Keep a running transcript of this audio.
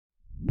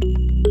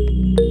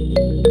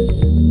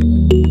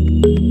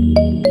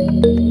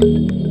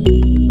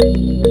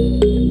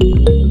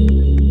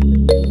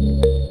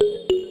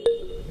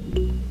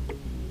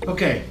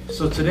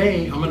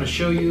Today I'm going to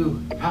show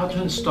you how to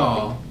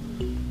install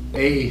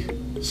a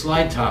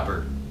slide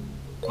topper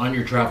on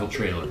your travel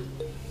trailer.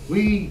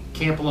 We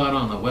camp a lot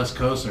on the West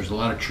Coast. There's a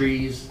lot of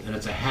trees and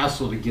it's a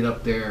hassle to get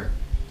up there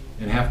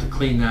and have to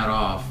clean that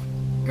off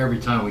every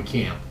time we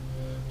camp.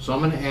 So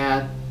I'm going to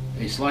add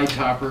a slide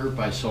topper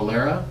by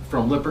Solera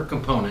from Lippert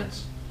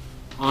Components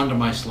onto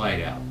my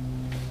slide out.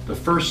 The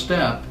first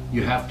step,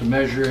 you have to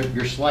measure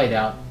your slide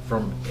out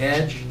from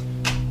edge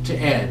to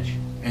edge,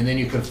 and then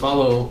you can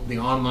follow the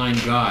online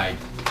guide.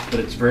 But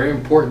it's very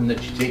important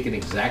that you take an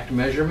exact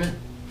measurement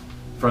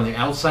from the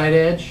outside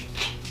edge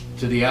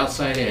to the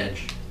outside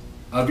edge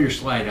of your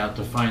slide out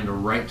to find the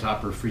right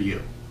topper for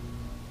you.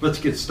 Let's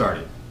get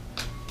started.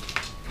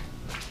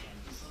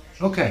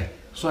 Okay,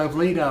 so I've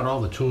laid out all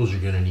the tools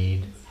you're going to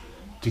need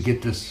to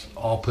get this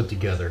all put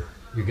together.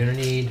 You're going to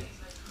need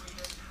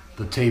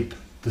the tape,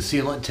 the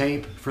sealant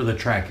tape for the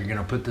track. You're going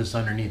to put this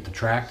underneath the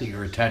track that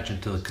you're attaching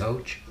to the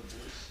coach,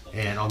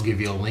 and I'll give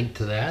you a link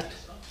to that.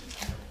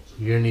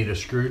 You're going to need a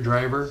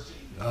screwdriver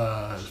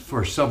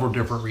for several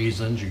different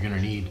reasons. You're going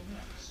to need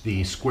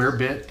the square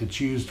bit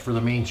that's used for the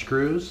main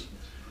screws,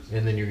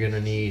 and then you're going to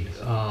need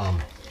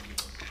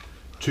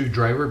 2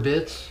 driver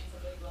bits,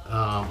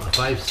 a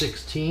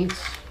 5/16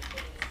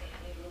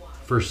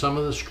 for some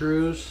of the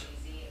screws,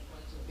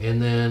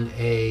 and then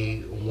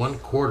a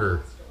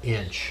 1/4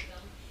 inch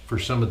for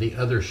some of the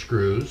other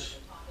screws.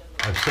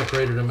 I've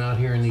separated them out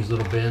here in these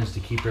little bins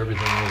to keep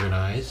everything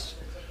organized.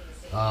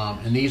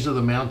 And these are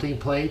the mounting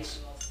plates,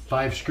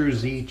 5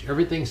 screws each.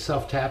 Everything's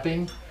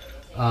self-tapping,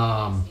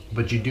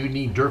 but you do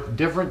need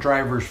different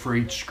drivers for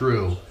each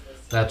screw.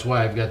 That's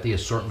why I've got the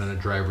assortment of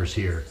drivers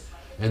here.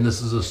 And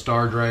this is a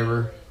star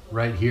driver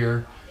right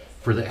here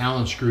for the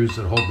Allen screws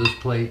that hold this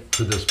plate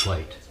to this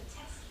plate.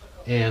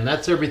 And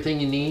that's everything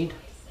you need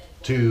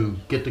to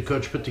get the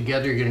coach put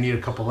together. You're going to need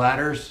a couple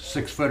ladders,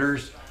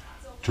 6-footers,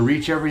 to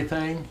reach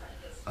everything.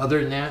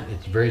 Other than that,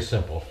 it's very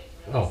simple.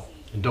 Oh,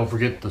 and don't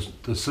forget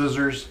the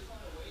scissors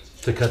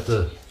to cut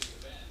the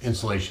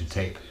insulation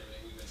tape.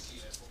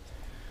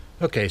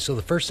 Okay, so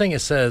the first thing it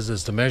says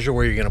is to measure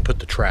where you're going to put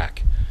the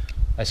track.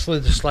 I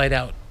slid the slide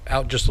out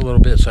just a little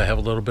bit so I have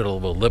a little bit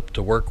of a lip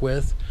to work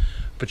with,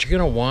 but you're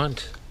going to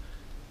want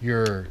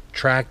your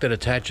track that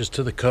attaches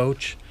to the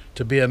coach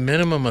to be a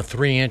minimum of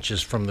 3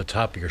 inches from the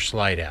top of your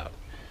slide out.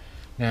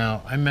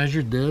 Now, I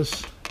measured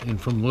this,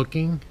 and from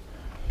looking,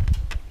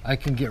 I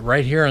can get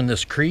right here on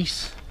this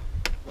crease,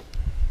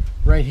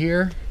 right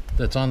here,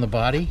 that's on the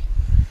body,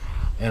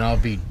 and I'll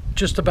be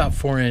just about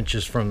 4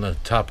 inches from the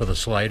top of the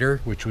slider,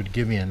 which would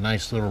give me a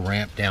nice little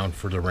ramp down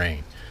for the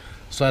rain.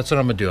 So that's what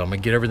I'm gonna do. I'm gonna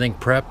get everything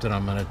prepped, and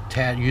I'm gonna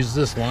use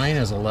this line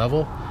as a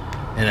level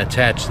and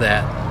attach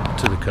that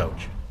to the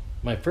coach.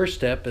 My first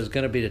step is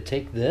gonna be to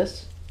take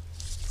this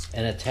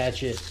and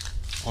attach it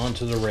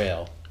onto the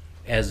rail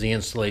as the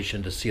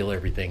installation to seal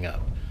everything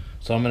up.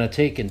 So I'm going to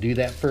take and do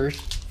that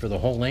first for the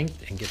whole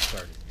length and get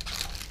started.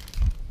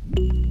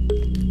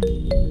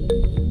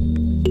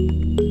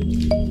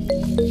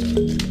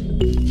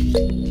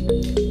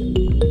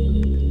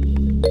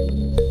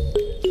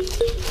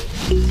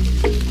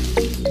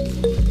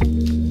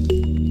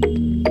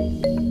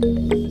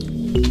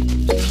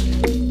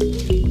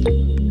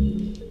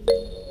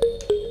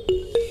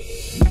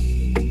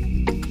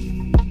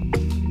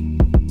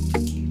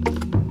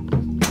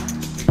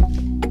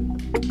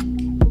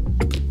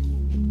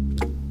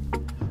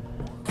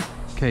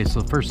 Okay,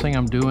 so the first thing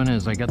I'm doing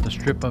is I got the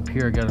strip up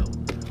here, I got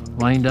it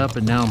lined up,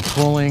 and now I'm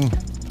pulling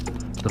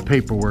the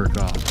paperwork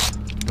off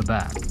the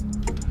back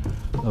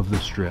of the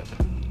strip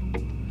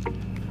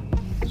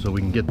so we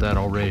can get that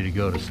all ready to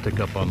go to stick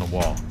up on the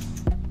wall.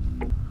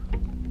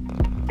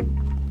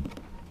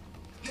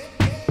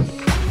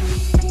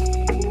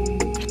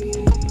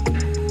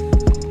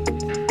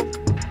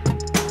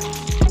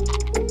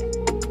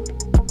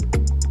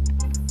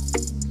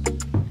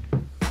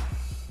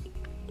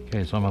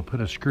 Okay, so I'm going to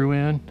put a screw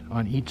in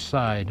on each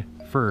side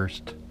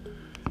first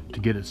to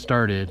get it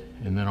started,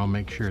 and then I'll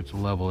make sure it's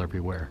level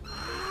everywhere.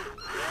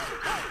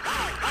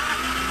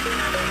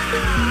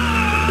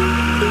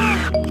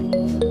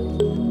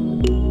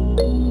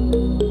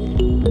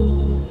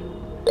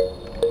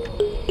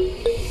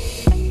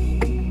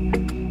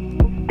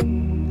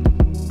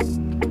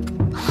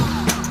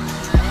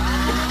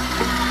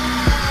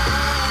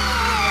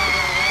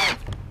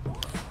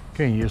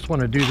 Okay, you just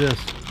want to do this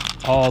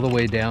all the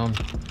way down.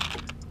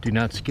 Do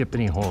not skip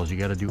any holes. You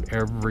got to do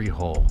every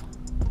hole.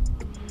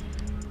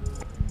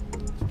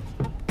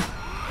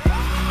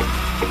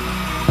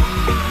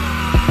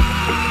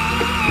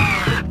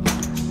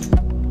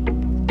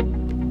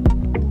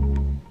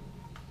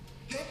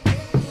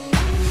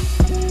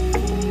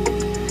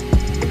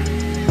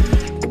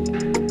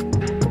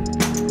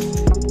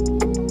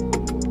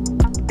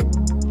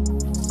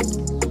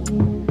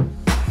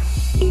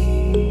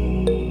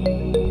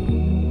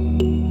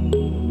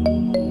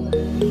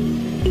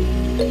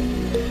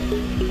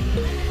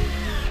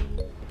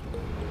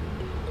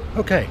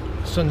 Okay,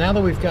 so now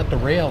that we've got the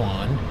rail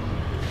on,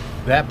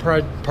 that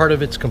part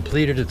of it's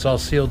completed, it's all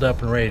sealed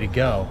up and ready to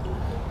go.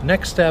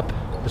 Next step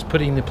is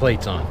putting the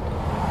plates on.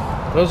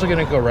 Those are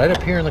going to go right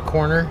up here in the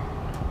corner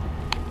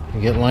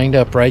and get lined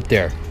up right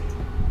there.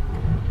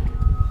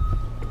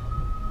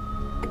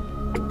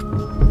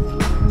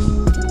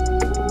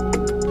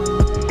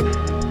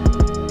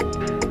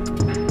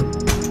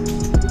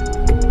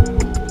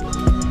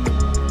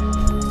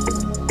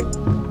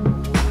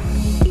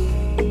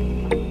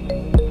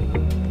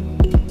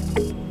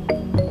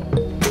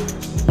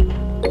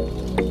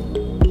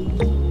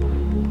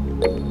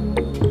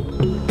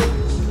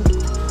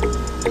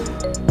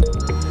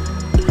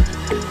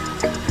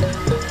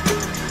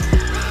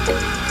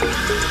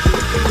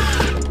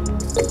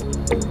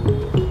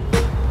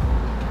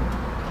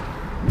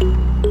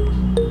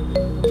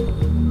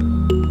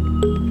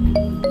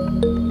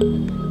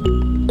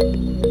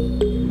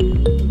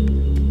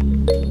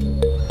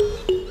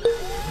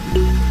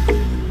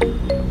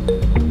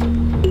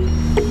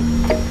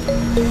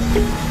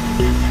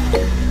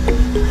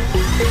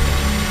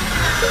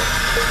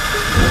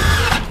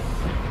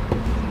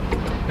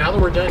 Now that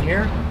we're done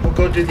here, we'll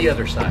go do the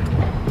other side.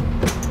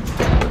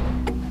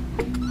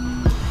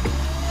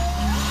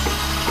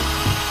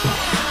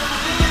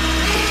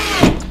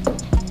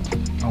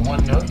 On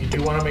one note, you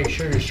do want to make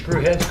sure your screw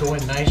heads go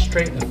in nice,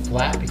 straight, and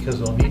flat because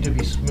they'll need to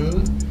be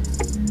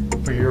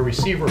smooth for your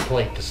receiver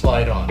plate to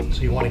slide on.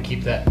 So you want to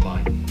keep that in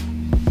mind.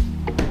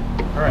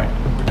 All right,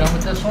 we're done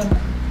with this one.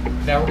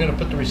 Now we're going to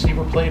put the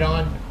receiver plate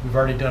on. We've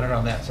already done it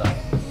on that side.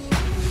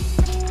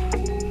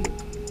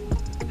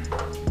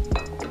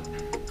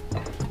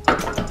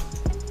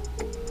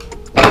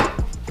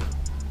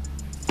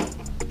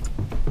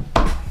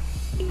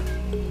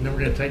 And then we're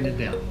going to tighten it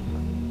down.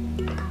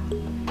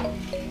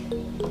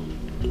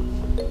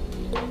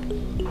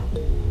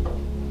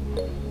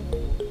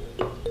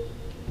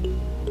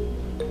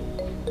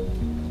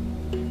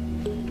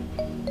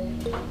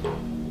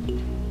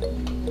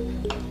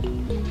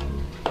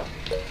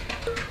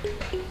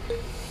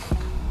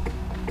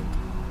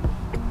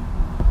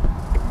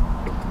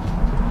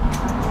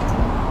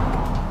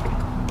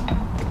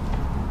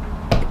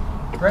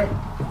 Great.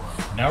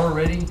 Now we're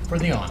ready for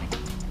the awning.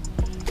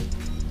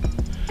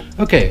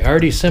 Okay, I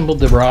already assembled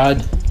the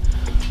rod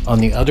on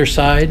the other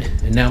side,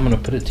 and now I'm going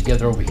to put it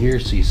together over here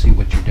so you see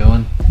what you're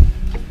doing.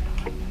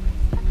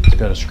 It's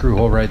got a screw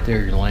hole right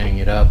there. You're lining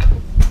it up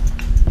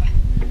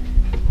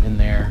in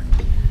there,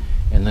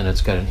 and then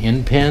it's got an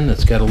end pin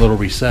that's got a little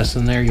recess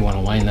in there. You want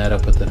to line that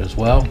up with it as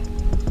well.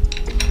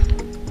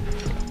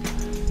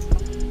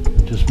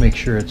 And just make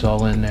sure it's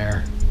all in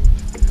there.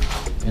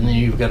 And then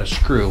you've got a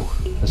screw,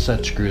 a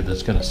set screw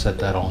that's going to set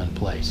that all in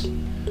place.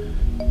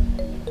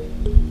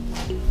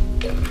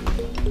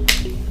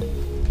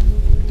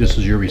 This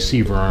is your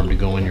receiver arm to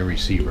go in your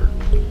receiver.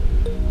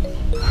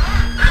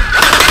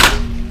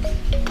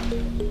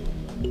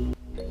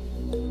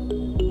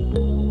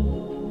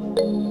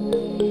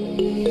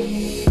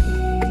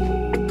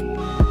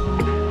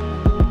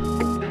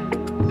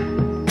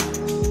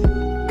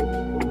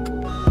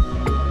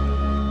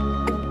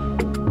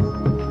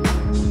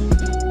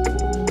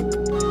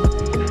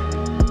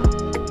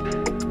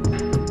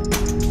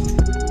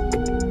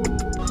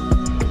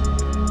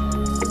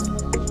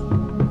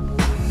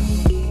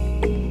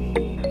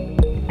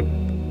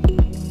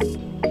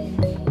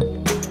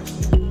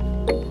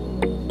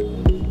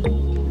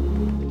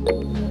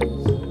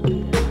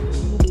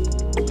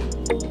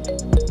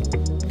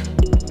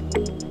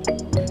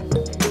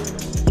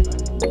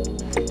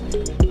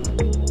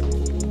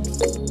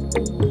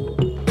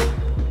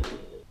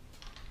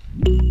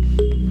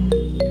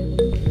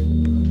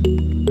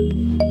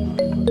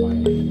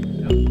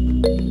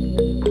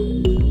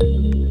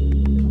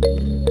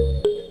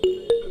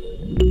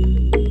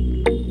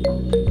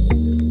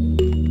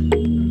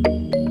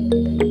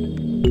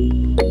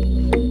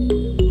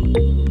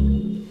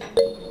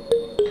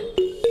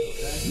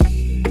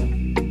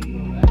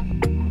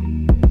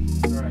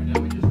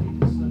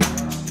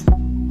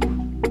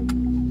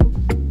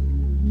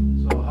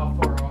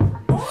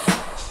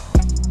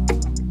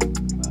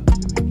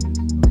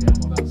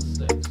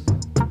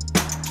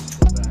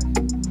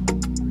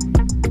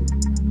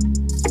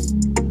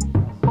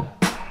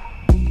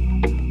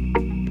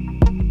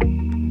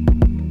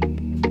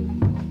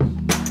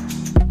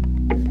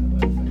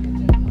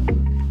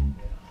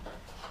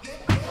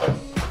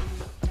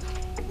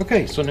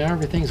 Okay, so now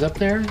everything's up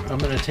there. I'm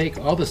going to take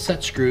all the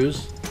set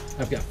screws.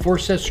 I've got 4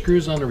 set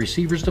screws on the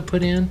receivers to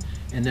put in,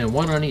 and then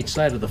 1 on each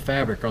side of the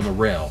fabric on the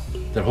rail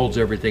that holds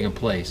everything in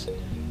place.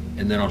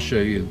 And then I'll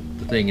show you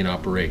the thing in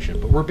operation.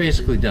 But we're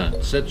basically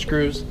done. Set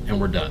screws, and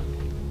we're done.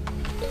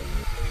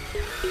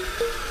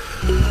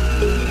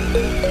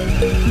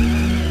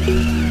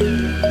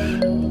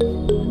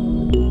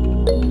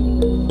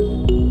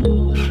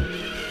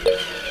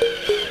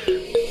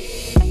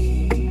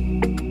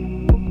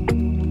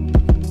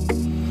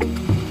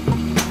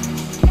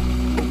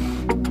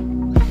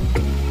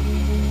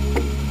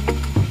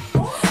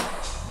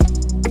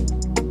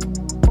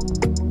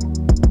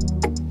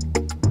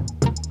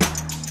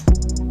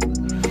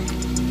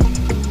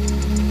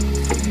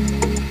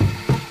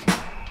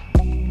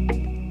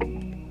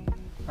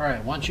 All right,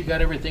 Alright, once you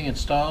got everything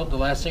installed, the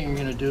last thing you're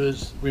going to do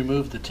is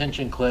remove the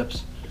tension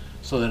clips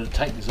so that it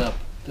tightens up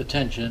the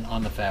tension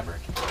on the fabric.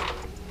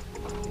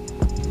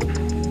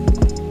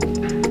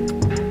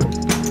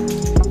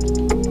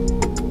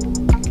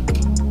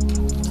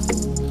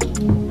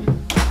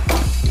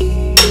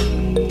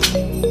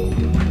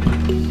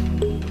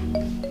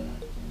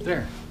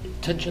 There,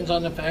 tension's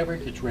on the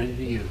fabric, it's ready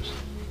to use.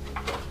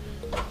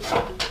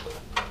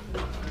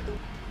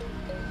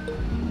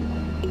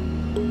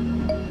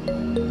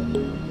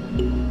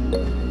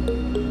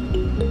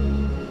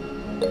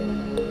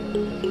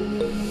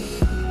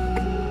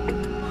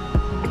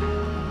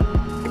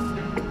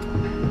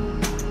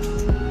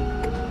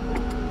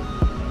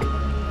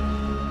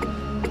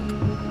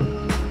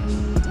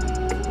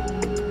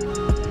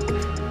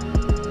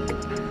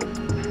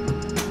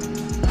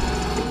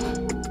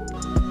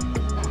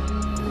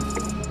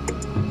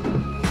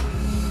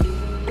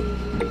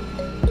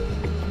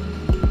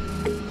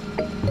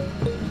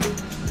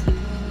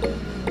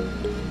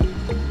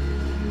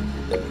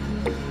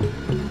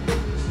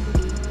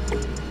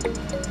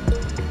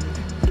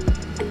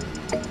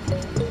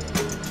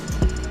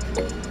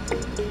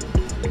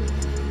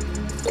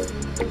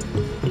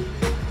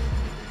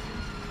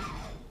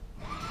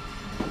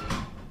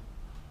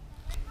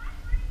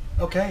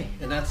 Okay,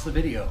 and that's the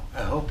video.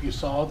 I hope you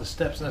saw the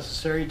steps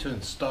necessary to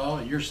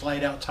install your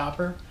slide out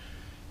topper.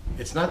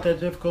 It's not that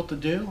difficult to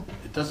do.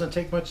 It doesn't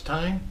take much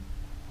time.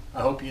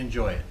 I hope you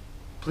enjoy it.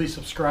 Please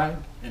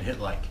subscribe and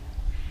hit like.